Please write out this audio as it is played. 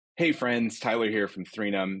Hey friends, Tyler here from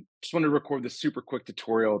Threenum. Just wanted to record this super quick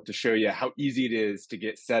tutorial to show you how easy it is to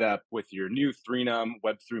get set up with your new Threenum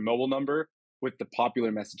Web3 mobile number with the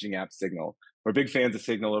popular messaging app Signal. We're big fans of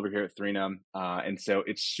Signal over here at Threenum, and so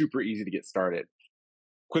it's super easy to get started.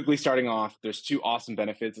 Quickly starting off, there's two awesome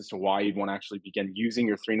benefits as to why you'd want to actually begin using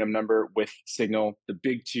your Threenum number with Signal. The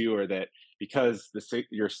big two are that because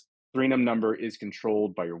your Threenum number is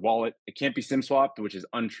controlled by your wallet, it can't be SIM swapped, which is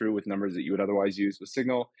untrue with numbers that you would otherwise use with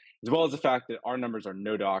Signal, as well as the fact that our numbers are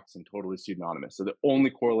no docs and totally pseudonymous. So the only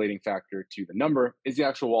correlating factor to the number is the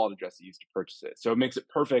actual wallet address you used to purchase it. So it makes it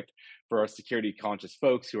perfect for our security conscious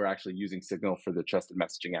folks who are actually using Signal for the trusted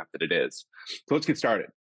messaging app that it is. So let's get started.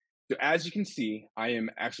 So as you can see, I am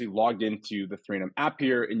actually logged into the Threenum app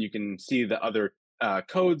here, and you can see the other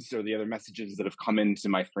codes or the other messages that have come into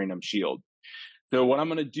my Threenum Shield. So what I'm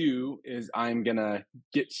going to do is I'm going to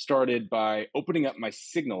get started by opening up my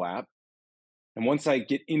Signal app. And once I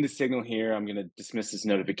get into Signal here, I'm going to dismiss this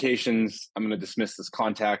notifications. I'm going to dismiss this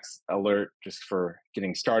contacts alert just for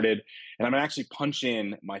getting started. And I'm going to actually punch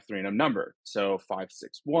in my Threenum number. So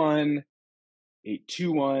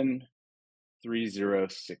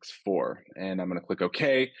 561-821-3064. And I'm going to click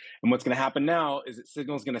OK. And what's going to happen now is that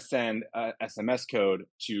Signal is going to send a SMS code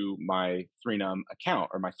to my Threenum account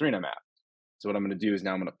or my Threenum app. So what I'm going to do is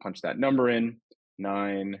now I'm going to punch that number in,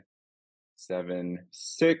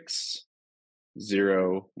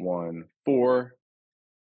 976014,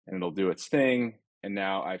 and it'll do its thing. And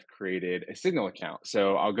now I've created a Signal account.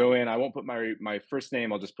 So I'll go in, I won't put my first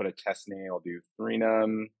name, I'll just put a test name. I'll do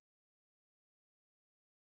Threenum.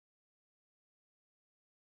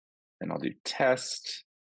 And I'll do test.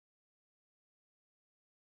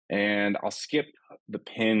 And I'll skip the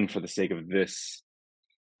pin for the sake of this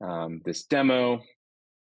demo.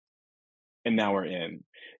 And now we're in.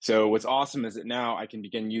 So what's awesome is that now I can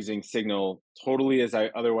begin using Signal totally as I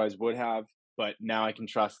otherwise would have, but now I can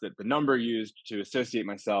trust that the number used to associate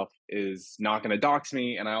myself is not going to dox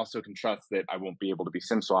me. And I also can trust that I won't be able to be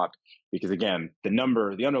SIM swapped because again, the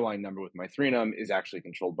underlying number with my Threenum is actually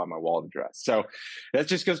controlled by my wallet address. So that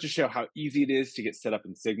just goes to show how easy it is to get set up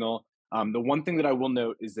in Signal. The one thing that I will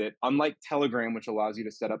note is that unlike Telegram, which allows you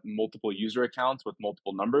to set up multiple user accounts with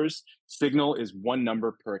multiple numbers, Signal is one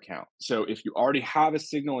number per account. So if you already have a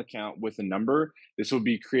Signal account with a number, this will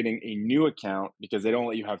be creating a new account because they don't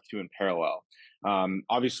let you have two in parallel.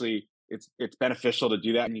 Obviously, it's beneficial to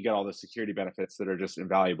do that, and you get all the security benefits that are just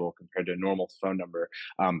invaluable compared to a normal phone number.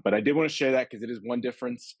 But I did want to share that because it is one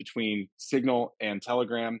difference between Signal and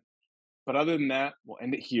Telegram. But other than that, we'll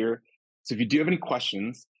end it here. So if you do have any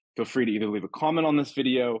questions, feel free to either leave a comment on this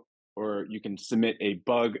video or you can submit a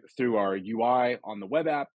bug through our UI on the web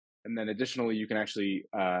app. And then additionally, you can actually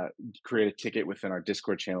create a ticket within our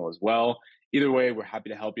Discord channel as well. Either way, we're happy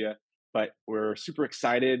to help you. But we're super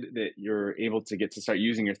excited that you're able to get to start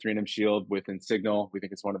using your Threenum Shield within Signal. We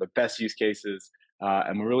think it's one of the best use cases,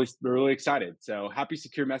 and we're really excited. So happy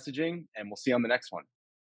secure messaging, and we'll see you on the next one.